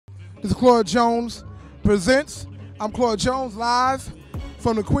This is Claude Jones presents. I'm Claude Jones live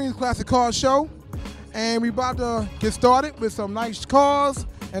from the Queen's Classic Car Show. And we're about to get started with some nice cars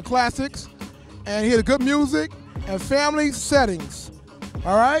and classics and hear the good music and family settings.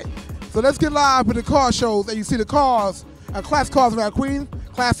 All right? So let's get live with the car shows and you see the cars, classic cars of our Queen's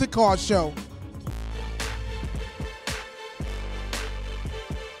Classic Car Show.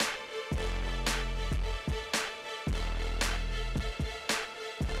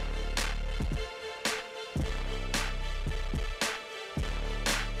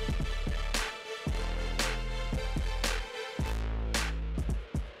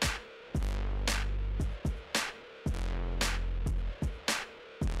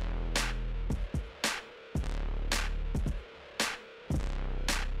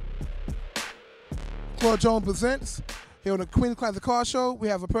 Claude Jones presents. Here on the Queen's Classic Car Show, we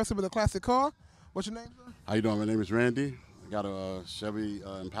have a person with a classic car. What's your name, sir? How you doing? My name is Randy. I got a Chevy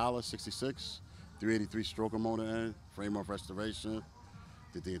Impala 66, 383 stroker motor in, frame off restoration.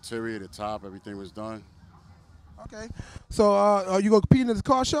 Did the interior, the top, everything was done. Okay. So are you going to compete in this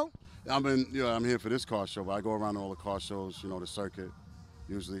car show? I'm here for this car show, but I go around to all the car shows, you know, the circuit,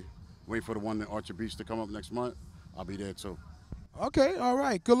 usually. Wait for the one in Orchard Beach to come up next month. I'll be there too. Okay, all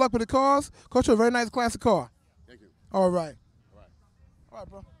right. Good luck with the cars. Coach, a very nice classic car. Thank you. All right. All right. All right,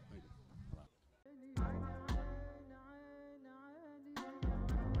 bro. Thank you.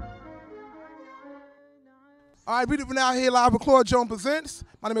 All right, we're now here live with Claude Jones presents.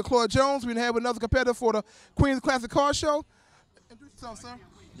 My name is Claude Jones. We're here with another competitor for the Queen's Classic Car Show. Introduce yourself, sir.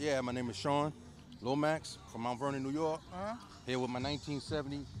 Yeah, my name is Sean Lomax from Mount Vernon, New York. Here with my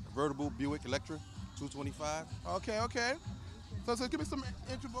 1970 convertible Buick Electra 225. Okay. So give me some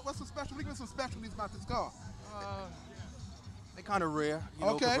intro. What's the special? Give me some specialties about this car. They kind of rare, you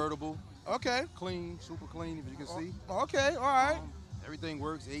know, convertible. Okay. Clean, super clean, if you can see. Okay, all right. Everything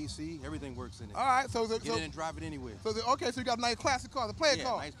works, AC, everything works in it. All right, so Get in and drive it anywhere. So you got a nice classic car, the player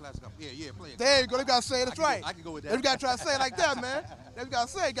car. Yeah, nice classic car. Yeah, player car. There you go. They gotta say it. That's right. I can go with that. You gotta try to say it like that, man. They gotta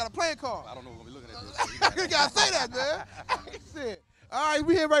say you got a player car. I don't know what we're looking at this. You gotta say that, man. Shit. All right,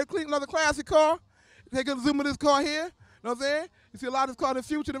 we here ready to clean another classic car. Take a zoom of this car here. You know what I'm saying? You see a lot of this car in the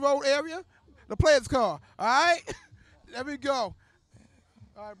future in the road area. The player's car. All right? There we go.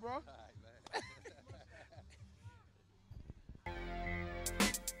 All right, bro.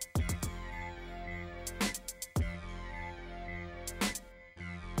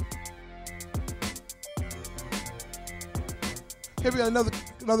 Here we got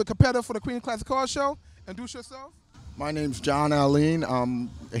another competitor for the Queen's Classic Car Show. Introduce yourself. My name's John Alleen. I'm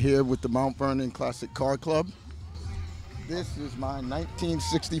here with the Mount Vernon Classic Car Club. This is my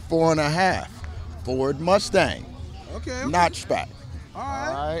 1964 and a half Ford Mustang. Okay. Notchback.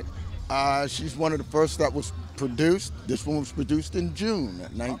 All right. She's one of the first that was produced. This one was produced in June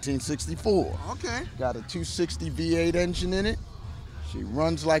 1964. Okay. Got a 260 V8 engine in it. She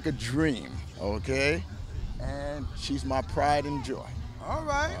runs like a dream, okay? And she's my pride and joy. All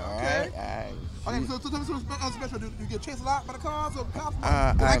right, okay. Okay, so tell me something special. Do you get chased a lot by the cars or cops?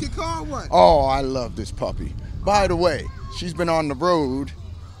 You like your car or what? Oh, I love this puppy. By the way, she's been on the road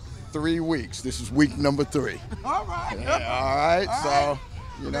 3 weeks. This is week number 3. All right. Yeah, all right, so,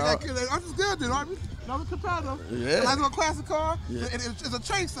 you know. That's just good, dude. Another competitor. Yeah. Nice little classic car. Yeah. It's a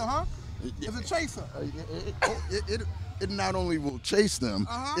chaser, huh? It's a chaser. It not only will chase them,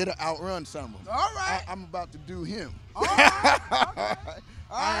 it'll outrun some of them. All right. I'm about to do him. All right.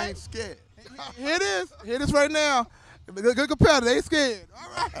 I ain't scared. Here it is. Here it is right now. Good competitor. They ain't scared. All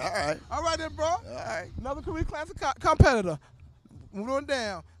right. All right. All right then, bro. All right. Another career classic competitor. Moving on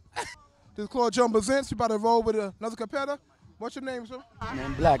down. This is Claude Jones presents. You about to roll with another competitor. What's your name, sir? My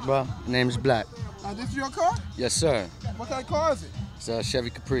name's Black, bro. My name's Black. This is your car? Yes, sir. What kind of car is it? It's a Chevy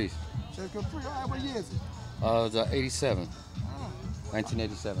Caprice. Chevy Capri. All right, what year is it? It's 87.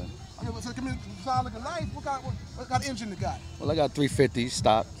 1987. Okay, so give me sound looking nice. What kind of engine it got? Well, I got 350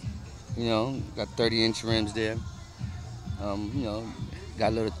 stock. You know, got 30-inch rims there. You know,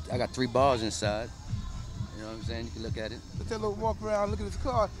 I got 3 bars inside. You know what I'm saying? You can look at it. Let's take a little walk around, look at this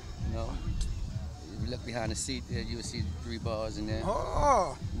car. You know, if you look behind the seat there, you'll see 3 bars in there.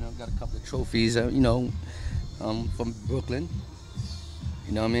 Oh. You know, got a couple of trophies. You know, from Brooklyn.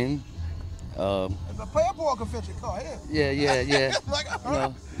 You know what I mean? It's a Playboy convention car here. Yeah. Like, you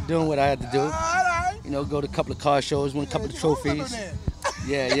know, doing what I had to do. All right. You know, go to a couple of car shows, win a couple of trophies.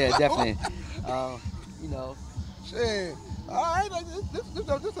 Yeah, definitely. You know. Shit. All right,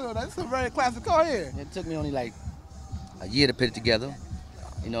 this is a very classic car here. It took me only like a year to put it together.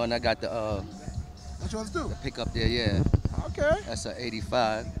 You know, and I got the What you want to do? pickup there, yeah. Okay. That's a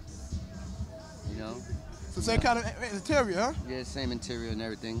 85. You know. It's the same kind of interior, huh? Yeah, same interior and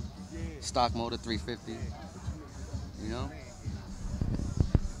everything. Stock motor, 350. You know?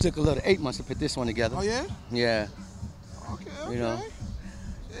 Took a little 8 months to put this one together. Oh, yeah? Yeah. Okay. You know?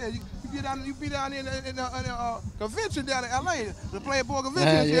 Yeah, you be down in the convention down in LA, the Playboy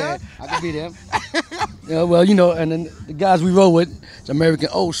convention, yeah? I could be there. Yeah, well, you know, and then the guys we roll with, it's American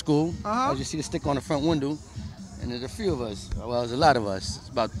old school. As you see the stick on the front window. And there's a few of us. Well, there's a lot of us. It's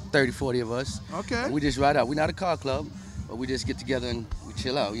about 30, 40 of us. Okay. And we just ride out. We're not a car club, but we just get together and we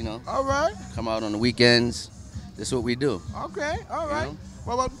chill out, you know? All right. Come out on the weekends. That's what we do. Okay, all right. You know?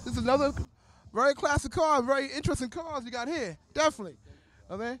 Well, this is another very classic car, very interesting cars you got here. Definitely.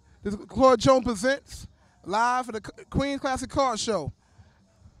 Okay. This is Claude Jones presents live for the Queen Classic Car Show.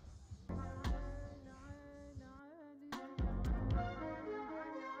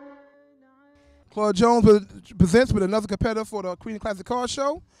 Claude Jones presents with another competitor for the Queen Classic Car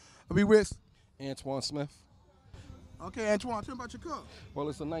Show. I'll be with Antoine Smith. Okay, Antoine, tell me about your car. Well,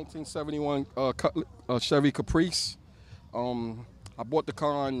 it's a 1971 Chevy Caprice. I bought the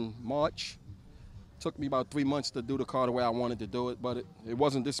car in March. Took me about 3 months to do the car the way I wanted to do it, but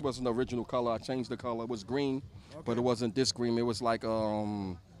this wasn't the original color. I changed the color. It was green, but it wasn't this green. It was like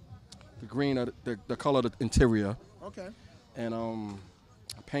the green of the color of the interior. Okay. And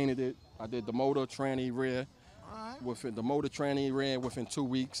I painted it. I did the motor, tranny, rear. All right. Within the motor, tranny, rear within 2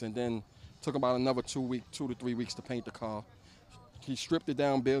 weeks, and then took about another 2 to 3 weeks to paint the car. He stripped it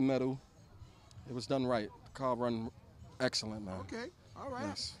down, bare metal. It was done right. The car run excellent, man. Okay. All right.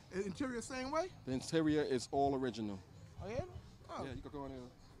 Yes. Interior same way? The interior is all original. Oh, yeah? Oh. Yeah, you can go in there.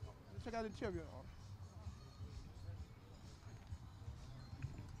 Check out the interior.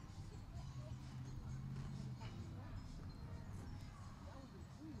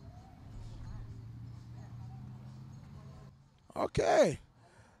 Okay.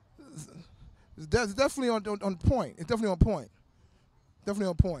 It's definitely on point. It's definitely on point. Definitely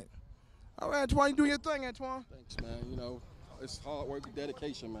on point. All right, Antoine, you doing your thing, Antoine. Thanks, man. You know, it's hard work and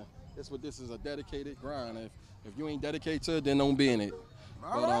dedication, man. That's what this is, a dedicated grind. If you ain't dedicated to it, then don't be in it.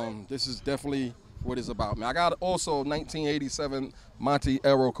 All but right. This is definitely what it's about, man. I got also 1987 Monte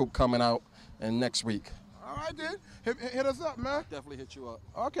Aero Coupe coming out and next week. All right, then. Hit us up, man. Definitely hit you up.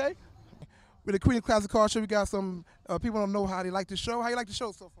 Okay. With the Queen Classic Car Show, we got some people don't know how they like the show. How you like the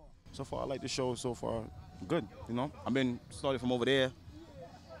show so far? So far, I like the show so far. Good, you know. I've been started from over there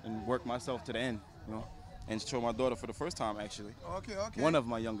and worked myself to the end, you know, and show my daughter for the first time, actually. Okay. One of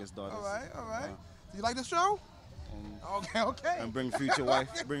my youngest daughters. All right. You like the show? Okay. And bring future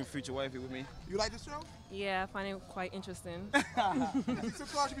wifey with me. You like the show? Yeah, I find it quite interesting. Some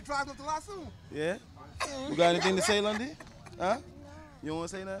cars should be driving up the lot soon. Yeah? You got anything to say, Lundy? Huh? You don't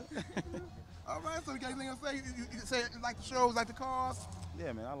want to say nothing? All right, so you got anything to say? You say you like the shows, like the cars?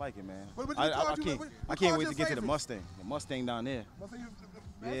 Yeah, man, I like it, man. I can't wait to get to the Mustang. The Mustang down there.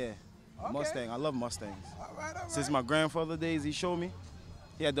 Yeah, Okay. Mustang. I love Mustangs. All right. Since my grandfather days, he showed me.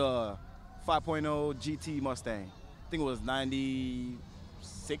 He had the 5.0 GT Mustang. I think it was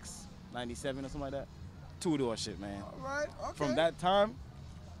 96, 97 or something like that. Two-door shit, man. All right. Okay. From that time,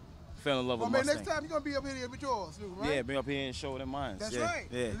 fell in love with Mustang. Next time you're going to be up here with yours, too, right? Yeah, bring up here and show them mine. That's yeah, right.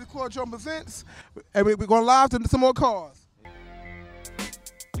 Yeah. This is Claude Jones Presents, and we're going live to some more cars.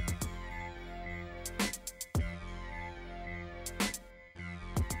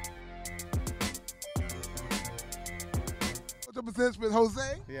 Presents with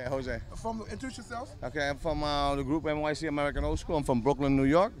Jose. Yeah, Jose. Introduce yourself. Okay, I'm from the group NYC American Old School. I'm from Brooklyn, New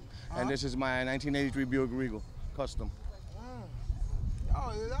York, and this is my 1983 Buick Regal Custom. Oh,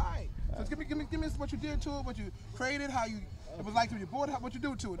 all right. So give me what you did to it, what you created, how you it was like when you bought it, what you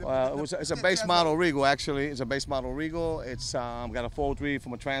do to it. Well, it's a base model Regal actually. It's a base model Regal. It's got a 403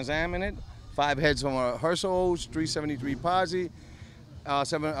 from a Trans Am in it, 5 heads from a Herschel's, 373 Posi.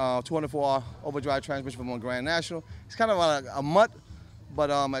 204 overdrive transmission from a Grand National. It's kind of a mutt, but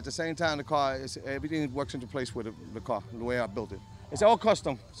at the same time, the car everything works into place with the car, the way I built it. It's all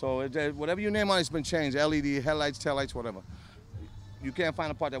custom, so whatever you name on it's been changed. LED, headlights, taillights, whatever. You can't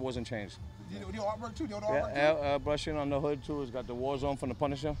find a part that wasn't changed. The artwork too. Yeah, brushing on the hood too. It's got the war zone from the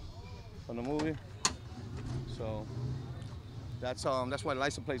Punisher, from the movie. So that's why the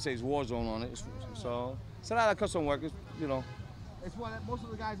license plate says war zone on it. So it's a lot of custom work. You know. It's what most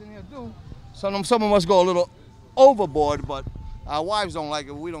of the guys in here do. Some of us go a little overboard, but our wives don't like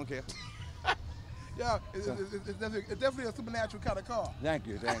it. We don't care. Yeah, it's definitely a supernatural kind of car. Thank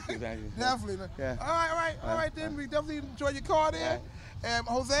you. Definitely. Yeah. All right. Then we definitely enjoy your car there,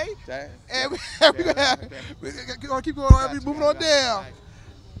 Jose. And we're gonna keep going. Moving on down.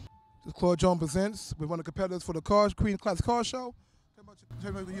 This is Claude Jones Presents with one of the competitors for the Queen Classic Car Show.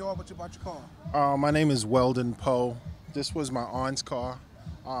 Tell me about your car. My name is Weldon Poe. This was my aunt's car.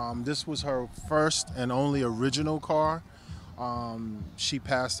 This was her first and only original car. She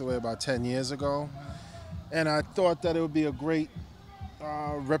passed away about 10 years ago. And I thought that it would be a great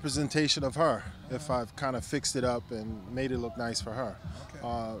representation of her if I've kind of fixed it up and made it look nice for her. Okay.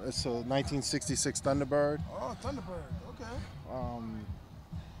 It's a 1966 Thunderbird. Oh, Thunderbird, okay.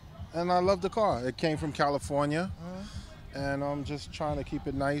 And I love the car. It came from California. And I'm just trying to keep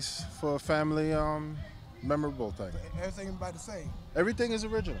it nice for a family memorable thing. Everything about the same? Everything is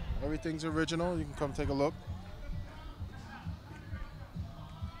original. Everything's original. You can come take a look.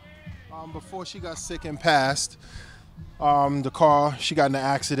 Before she got sick and passed, the car, she got in an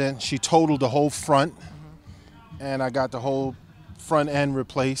accident. She totaled the whole front, and I got the whole front end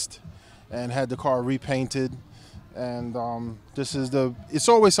replaced and had the car repainted. And it's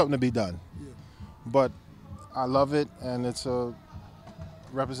always something to be done. Yeah. But I love it, and it's a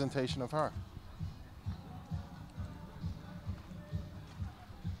representation of her.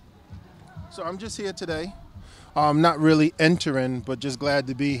 So I'm just here today. Not really entering, but just glad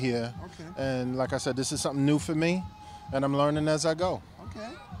to be here. Okay. And like I said, this is something new for me, and I'm learning as I go. Okay.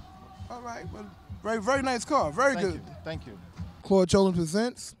 All right. Well, very, very nice car. Very good. Thank you. Claude Jones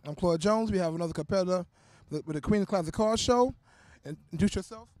presents. I'm Claude Jones. We have another competitor with the Queen's Classic Car Show. Introduce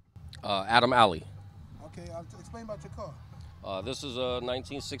yourself. Adam Alley. Okay. Explain about your car. This is a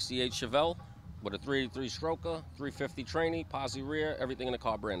 1968 Chevelle with a 383 stroker, 350 trainee, posi rear, everything in the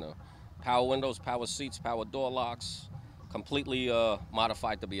car brand new. Power windows, power seats, power door locks, completely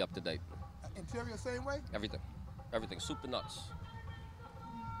modified to be up to date. Interior same way? Everything. Everything. Soup to nuts.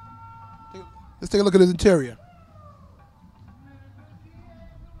 Let's take a look at his interior.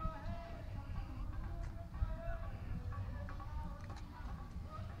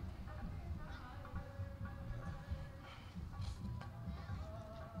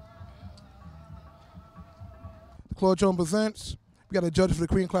 Claude Jones presents. We got a judge for the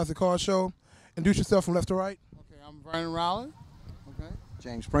Queen Classic Car Show. Introduce yourself from left to right. Okay, I'm Vernon Rowley. Okay.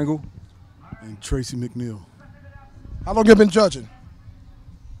 James Pringle. And Tracy McNeil. How long have you been judging?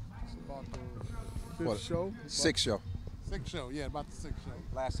 It's about the fifth show. Sixth show. Sixth show, yeah, about the sixth show.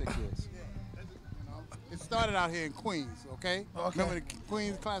 Last 6 years. It started out here in Queens, okay? Remember the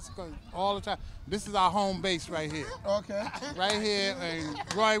Queens Classic all the time. This is our home base right here. Okay. Right here in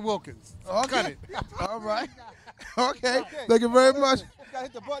Roy Wilkins. Okay. Cut it. All right. Okay. Thank you very much. You gotta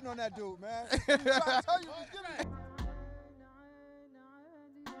hit the button on that dude, man. I'm trying to tell you,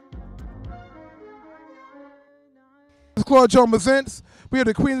 This is Claude Jones presents. We are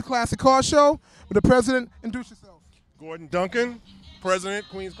the Queen's Classic Car Show with the president. Introduce yourself. Gordon Duncan, president,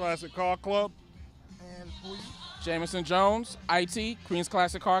 Queen's Classic Car Club. And who are you? Jameson Jones, IT, Queen's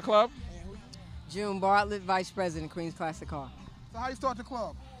Classic Car Club. And who are you? June Bartlett, vice president, Queen's Classic Car. So how you start the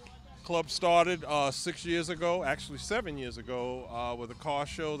club? Club started 6 years ago, actually 7 years ago, with a car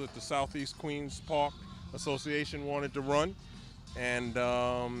show that the Southeast Queens Park Association wanted to run. And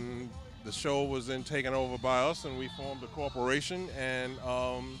the show was then taken over by us, and we formed a corporation, and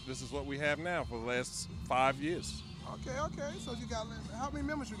this is what we have now for the last 5 years. Okay. So you got, how many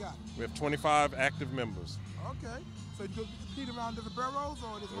members you got? We have 25 active members. Okay. So you compete around different boroughs,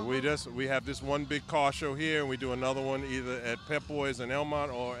 or We have this one big car show here, and we do another one either at Pep Boys in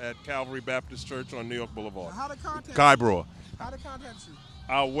Elmont or at Calvary Baptist Church on New York Boulevard. How to contact Guybrook. How to contact you?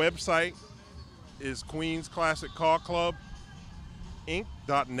 Our website is Queens Classic Car Club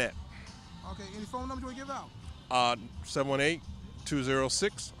Inc.net. Okay. Any phone numbers you want to give out?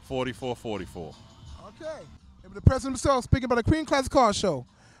 718-206-4444. Okay. And the president himself speaking about the Queen Classic Car Show.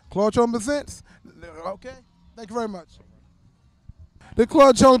 Claude Jones presents. Okay. Thank you very much. The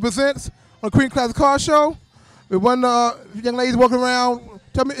Claude Jones presents on the Queen Classic Car Show. With one young lady walking around.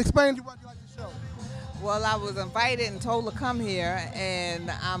 Explain what you like the show. Well, I was invited and told to come here, and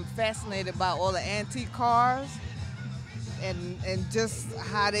I'm fascinated by all the antique cars and just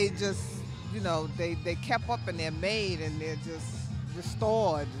how they just, they kept up and they're made and they're just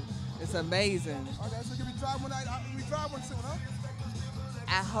restored. It's amazing. Okay, so can we drive one soon, huh?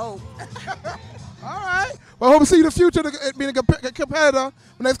 I hope. All right. Well, I hope to see you in the future being a competitor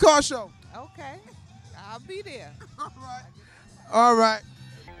for the next car show. Okay. I'll be there. All right. All right.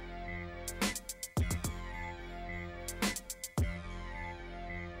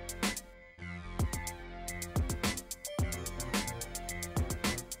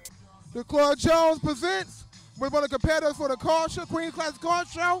 The Claude Jones presents. We're one of the competitors for the car show, Queen's Classic Car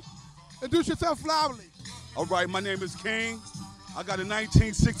Show. Introduce yourself loudly. All right, my name is King. I got a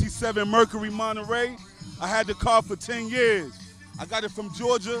 1967 Mercury Monterey. I had the car for 10 years. I got it from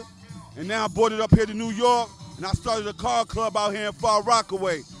Georgia, and now I brought it up here to New York, and I started a car club out here in Far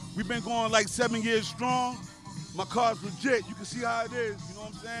Rockaway. We've been going like 7 years strong. My car's legit. You can see how it is. You know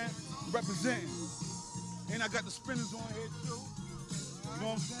what I'm saying? Representing. And I got the spinners on here too. You know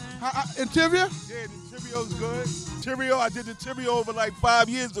what I'm saying? Interior? Yeah, the interior's good. Interior, I did the interior over like 5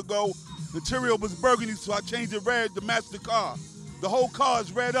 years ago. The interior was burgundy, so I changed it red to match the car. The whole car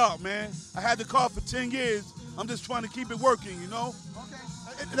is red up, man. I had the car for 10 years. I'm just trying to keep it working, you know?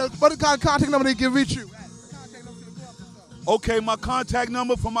 What kind of contact number they can reach you? Okay, my contact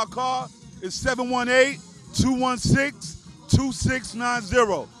number for my car is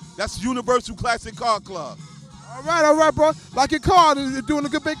 718-216-2690. That's Universal Classic Car Club. All right, bro. Like your car, you're doing the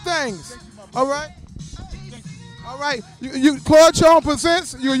good big things. All right? All right. You Claude Jones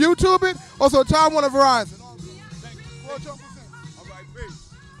Presents, you YouTube it, also Time Warner Verizon. Claude Jones Presents. All right, peace.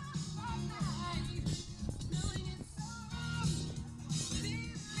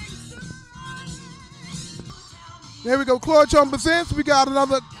 There we go, Claude Jones Presents. We got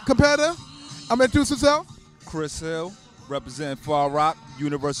another competitor. I'm going to introduce yourself. Chris Hill, representing Far Rock,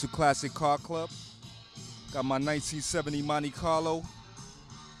 Universal Classic Car Club. Got my 1970 Monte Carlo,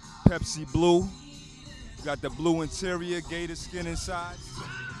 Pepsi Blue. Got the blue interior, gator skin inside.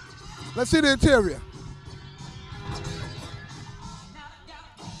 Let's see the interior.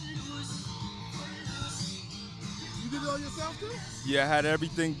 You did it all yourself too? Yeah, I had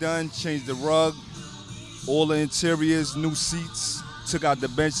everything done, changed the rug, all the interiors, new seats, took out the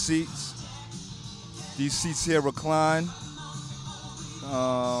bench seats. These seats here recline.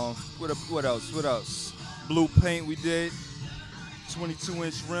 What else? Blue paint we did.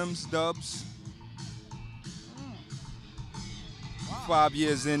 22-inch rims, dubs. 5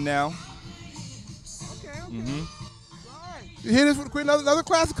 years in now. Okay. Mm-hmm. You hear this with another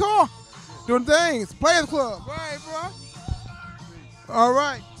classic car. Doing things. Players Club. All right, bro. All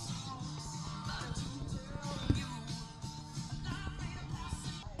right.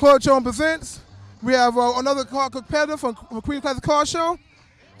 Claude Jones Presents. We have another car competitor from Queens Classic Car Show.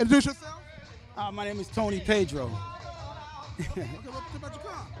 Introduce yourself. My name is Tony Pedro.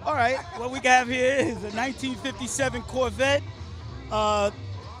 All right, what we got here is a 1957 Corvette.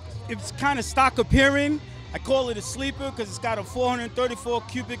 It's kind of stock appearing. I call it a sleeper because it's got a 434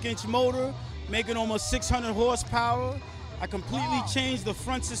 cubic inch motor, making almost 600 horsepower. I completely changed the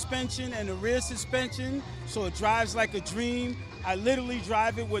front suspension and the rear suspension, so it drives like a dream. I literally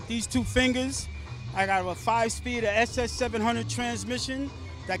drive it with these two fingers. I got a 5-speed SS700 transmission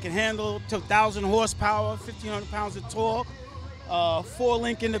that can handle up to 1,000 horsepower, 1,500 pounds of torque.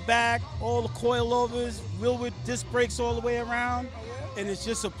 4-link in the back, all the coilovers, wheel with disc brakes all the way around, and it's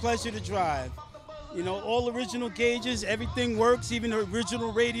just a pleasure to drive. You know, all original gauges, everything works, even the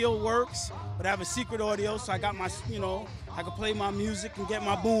original radio works, but I have a secret audio, so I got my, I can play my music and get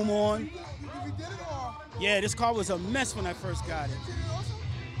my boom on. Yeah, this car was a mess when I first got it.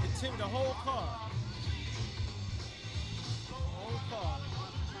 The whole car.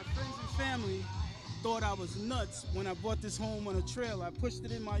 My friends and family thought I was nuts when I brought this home on a trailer. I pushed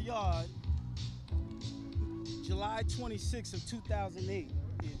it in my yard July 26th of 2008.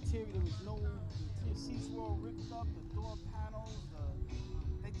 The interior, there was no, the seats were all ripped up, the door panels,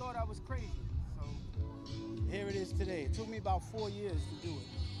 they thought I was crazy. So here it is today. It took me about 4 years to do it.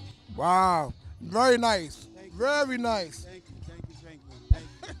 Wow, very nice, very nice. Thank you.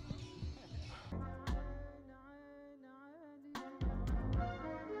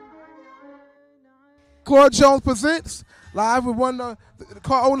 Claude Jones Presents, live with one of the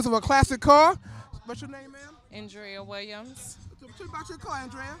car owners of a classic car. What's your name, ma'am? Andrea Williams. Tell me about your car,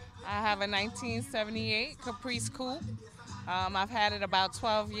 Andrea. I have a 1978 Caprice Coupe. I've had it about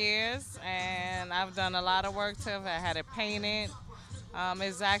 12 years, and I've done a lot of work to it. I had it painted.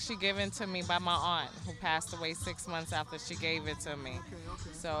 It's actually given to me by my aunt, who passed away 6 months after she gave it to me. Okay.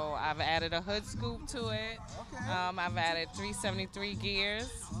 So I've added a hood scoop to it. I've added 373 gears,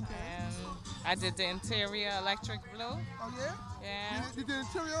 and I did the interior electric blue. Oh, yeah? Yeah. You did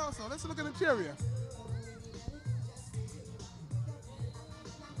interior also. Let's look at interior.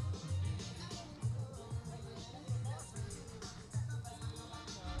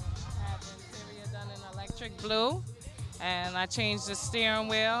 I have the interior done in electric blue, and I changed the steering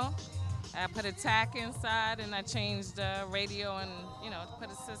wheel. I put a tack inside, and I changed the radio and, put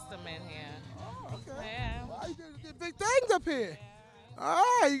a system in here. Oh, okay. Yeah. Wow, you did big things up here. Yeah. All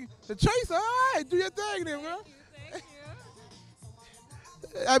right. The chase, all right. Do your thing then, girl. Thank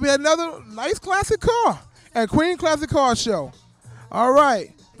you. I mean, another nice classic car at Queen Classic Car Show. All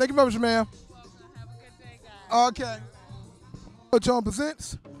right. Thank you very much, ma'am. Have a good day, guys. Okay. Claude Jones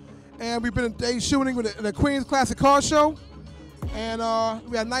Presents, and we've been today shooting with the Queen's Classic Car Show, and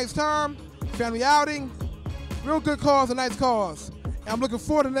we had a nice time, family outing, Real good cars and nice cars. And I'm looking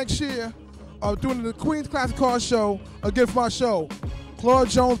forward to next year of doing the Queens Classic Car Show again for my show. Claude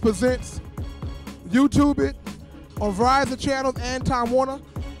Jones Presents. YouTube it on Verizon channels and Time Warner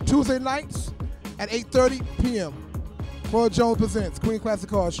Tuesday nights at 8:30 p.m. Claude Jones Presents Queens Classic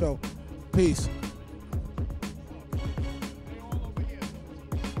Car Show. Peace.